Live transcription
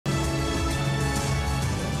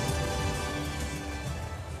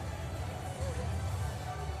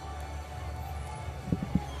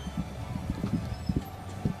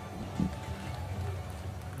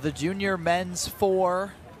The junior men's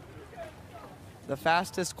 4, the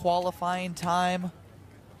fastest qualifying time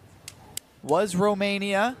was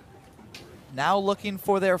Romania. Now looking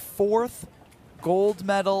for their 4th gold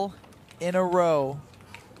medal in a row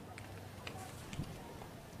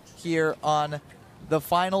here on the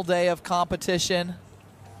final day of competition.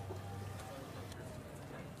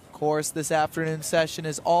 Of course, this afternoon session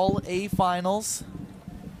is all A finals.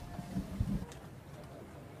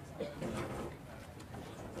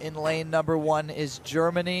 In lane number 1 is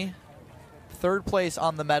Germany, 3rd place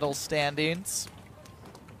on the medal standings.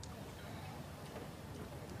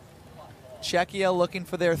 Czechia looking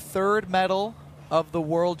for their 3rd medal of the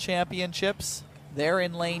World Championships. They're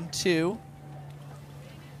in lane 2.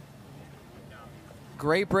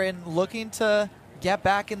 Great Britain looking to get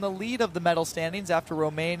back in the lead of the medal standings after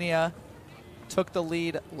Romania took the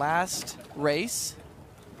lead last race.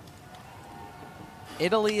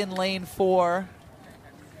 Italy in lane 4,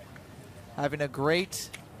 having a great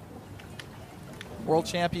World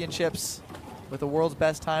Championships with the world's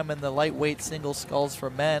best time in the lightweight single sculls for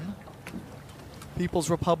men. People's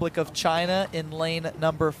Republic of China in lane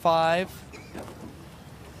number 5.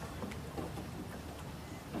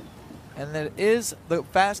 And it is the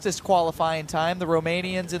fastest qualifying time. The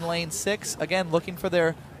Romanians in lane 6, again looking for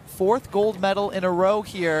their 4th gold medal in a row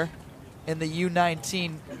here in the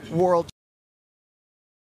U19 World.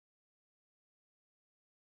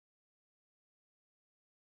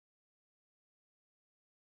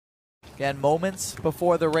 Again, moments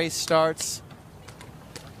before the race starts,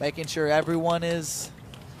 making sure everyone is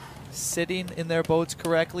sitting in their boats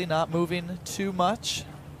correctly, not moving too much,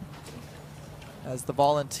 as the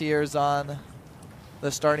volunteers on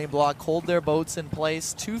the starting block hold their boats in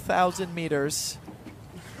place 2,000 meters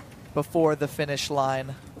before the finish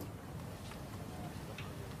line.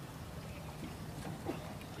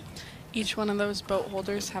 Each one of those boat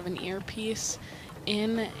holders have an earpiece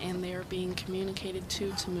in, and they are being communicated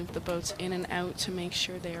to move the boats in and out to make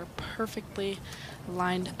sure they are perfectly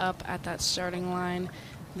lined up at that starting line,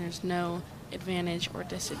 and there's no advantage or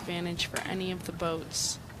disadvantage for any of the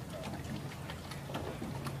boats.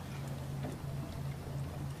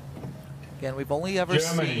 Again, we've only ever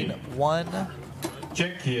seen one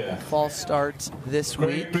Czechia, false start this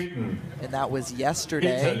week, Britain, and that was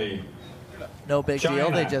yesterday. Italy, No big China,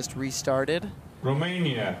 deal, they just restarted,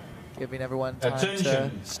 Romania, giving everyone time to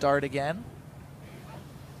attention, start again.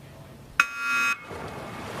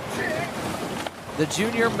 The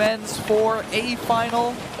junior men's 4A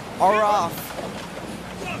final are off.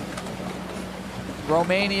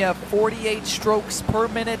 Romania 48 strokes per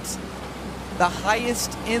minute, the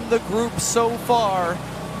highest in the group so far.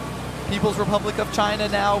 People's Republic of China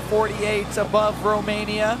now 48 above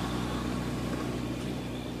Romania.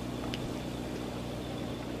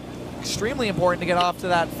 Extremely important to get off to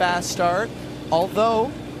that fast start,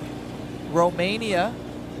 although Romania,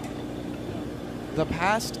 the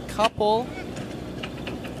past couple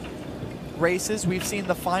races, we've seen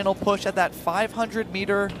the final push at that 500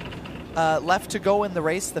 meter left to go in the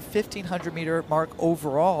race, the 1,500 meter mark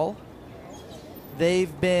overall.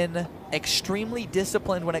 They've been extremely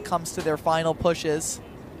disciplined when it comes to their final pushes.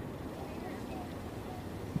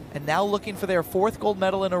 And now looking for their 4th gold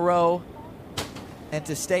medal in a row and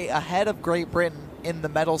to stay ahead of Great Britain in the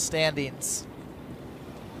medal standings.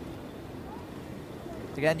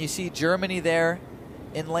 Again, you see Germany there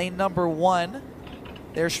in lane number 1.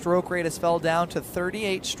 Their stroke rate has fell down to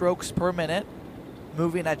 38 strokes per minute,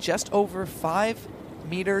 moving at just over 5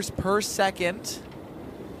 meters per second,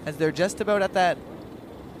 as they're just about at that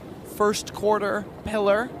first quarter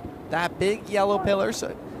pillar, that big yellow pillar.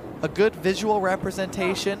 So a good visual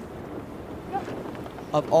representation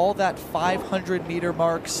of all that 500 meter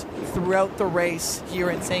marks throughout the race here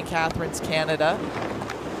in St. Catharines, Canada.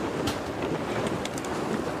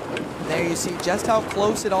 There you see just how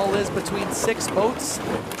close it all is between 6 boats.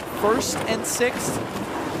 1st and 6th,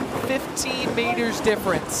 15 meters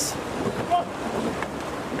difference.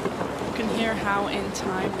 You can hear how in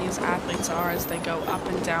time these athletes are as they go up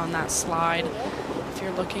and down that slide. If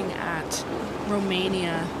you're looking at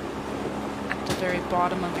Romania at the very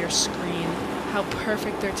bottom of your screen, how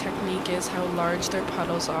perfect their technique is, how large their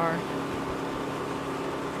puddles are.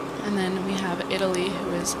 And then we have Italy,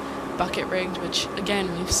 who is bucket rigged, which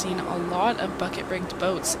again, we've seen a lot of bucket rigged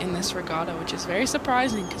boats in this regatta, which is very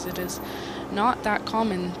surprising because it is not that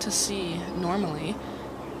common to see normally.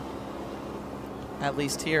 At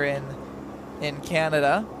least here in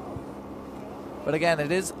Canada. But again,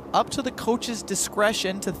 it is up to the coach's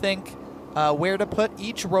discretion to think where to put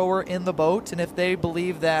each rower in the boat, and if they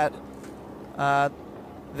believe that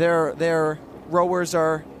their rowers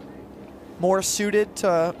are more suited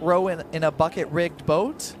to row in a bucket-rigged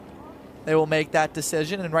boat, they will make that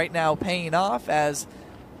decision. And right now paying off as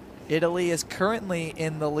Italy is currently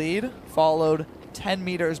in the lead, followed 10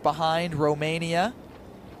 meters behind Romania.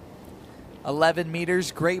 11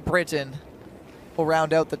 meters, Great Britain will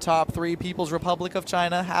round out the top three. People's Republic of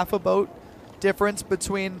China, half a boat difference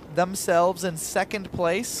between themselves and second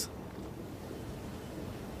place.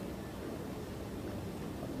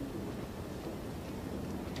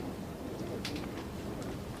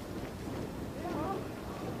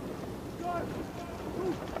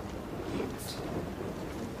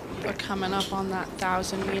 We're coming up on that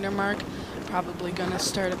 1,000-meter mark. Probably going to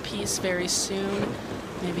start a piece very soon.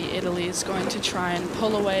 Maybe Italy is going to try and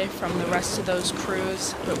pull away from the rest of those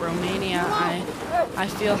crews, but Romania, I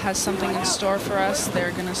feel, has something in store for us.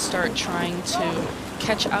 They're going to start trying to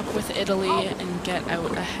catch up with Italy and get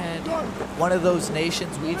out ahead. One of those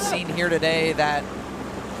nations we've seen here today that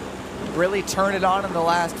really turned it on in the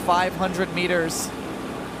last 500 meters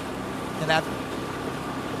and have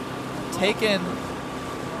taken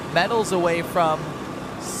medals away from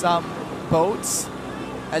some boats.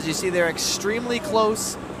 As you see, they're extremely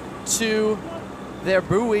close to their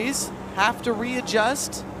buoys, have to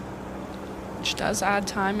readjust. Which does add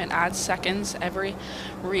time, it adds seconds. Every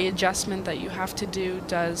readjustment that you have to do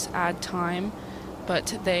does add time,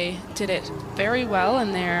 but they did it very well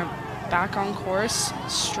and they're back on course,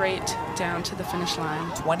 straight down to the finish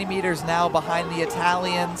line. 20 meters now behind the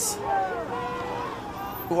Italians,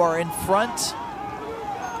 who are in front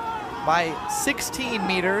by 16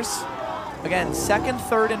 meters. Again, second,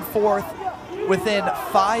 third, and fourth within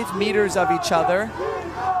 5 meters of each other.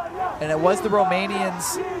 And it was the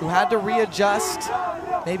Romanians who had to readjust,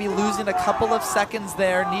 maybe losing a couple of seconds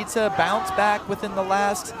there. Need to bounce back within the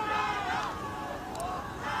last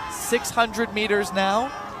 600 meters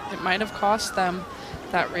now. It might have cost them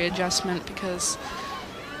that readjustment because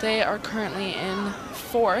they are currently in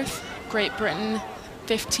fourth. Great Britain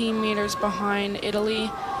 15 meters behind Italy.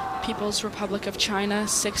 People's Republic of China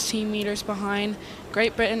 16 meters behind.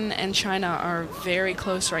 Great Britain and China are very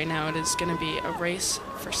close right now. It is going to be a race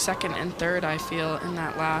for second and third, I feel, in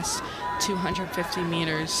that last 250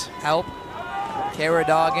 meters. Help. Kara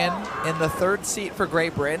Doggan in the third seat for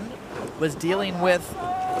Great Britain was dealing with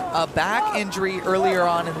a back injury earlier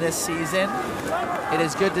on in this season. It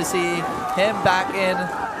is good to see him back in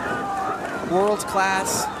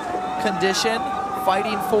world-class condition,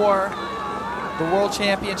 fighting for the World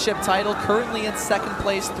Championship title, currently in second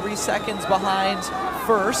place, 3 seconds behind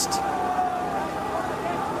first.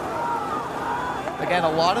 Again,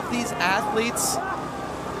 a lot of these athletes,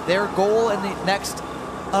 their goal in the next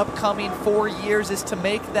upcoming 4 years is to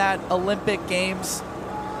make that Olympic Games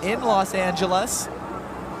in Los Angeles.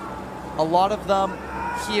 A lot of them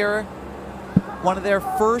here, one of their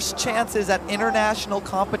first chances at international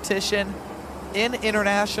competition in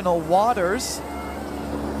international waters.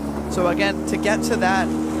 So again, to get to that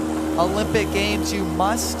Olympic Games, you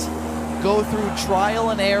must go through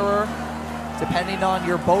trial and error, depending on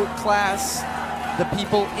your boat class, the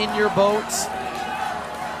people in your boats.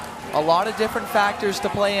 A lot of different factors to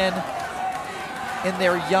play in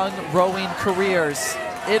their young rowing careers.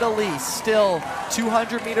 Italy still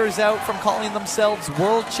 200 meters out from calling themselves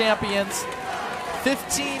world champions.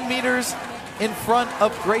 15 meters in front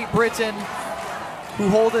of Great Britain, who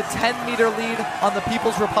hold a 10-meter lead on the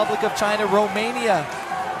People's Republic of China. Romania,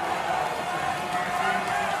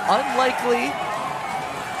 unlikely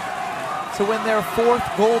to win their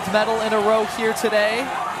 4th gold medal in a row here today.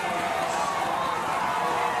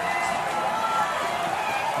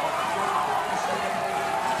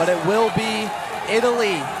 But it will be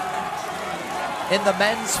Italy in the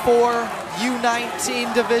men's 4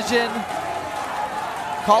 U19 division,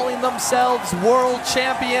 calling themselves world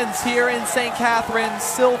champions here in St. Catharines.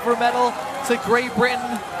 Silver medal to Great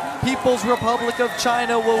Britain. People's Republic of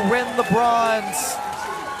China will win the bronze.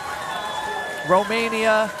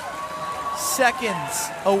 Romania seconds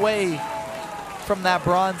away from that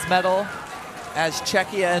bronze medal as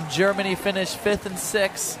Czechia and Germany finish 5th and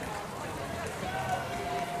 6th.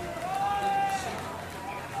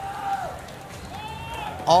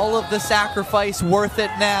 All of the sacrifice worth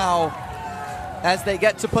it now, as they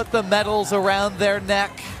get to put the medals around their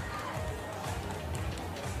neck.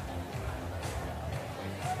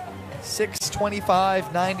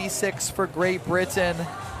 6:25.96 for Great Britain.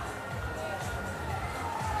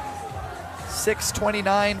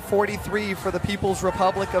 6:29.43 for the People's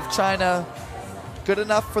Republic of China. Good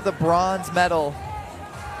enough for the bronze medal.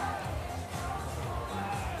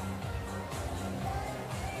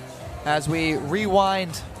 As we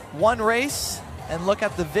rewind one race and look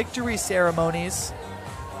at the victory ceremonies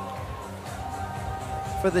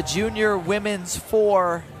for the junior women's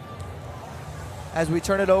 4 as we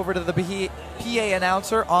turn it over to the PA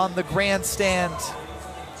announcer on the grandstand.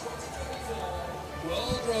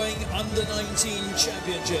 World Rowing Under-19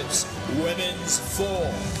 Championships, Women's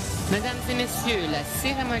 4. Mesdames et messieurs, la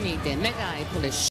cérémonie des médailles pour les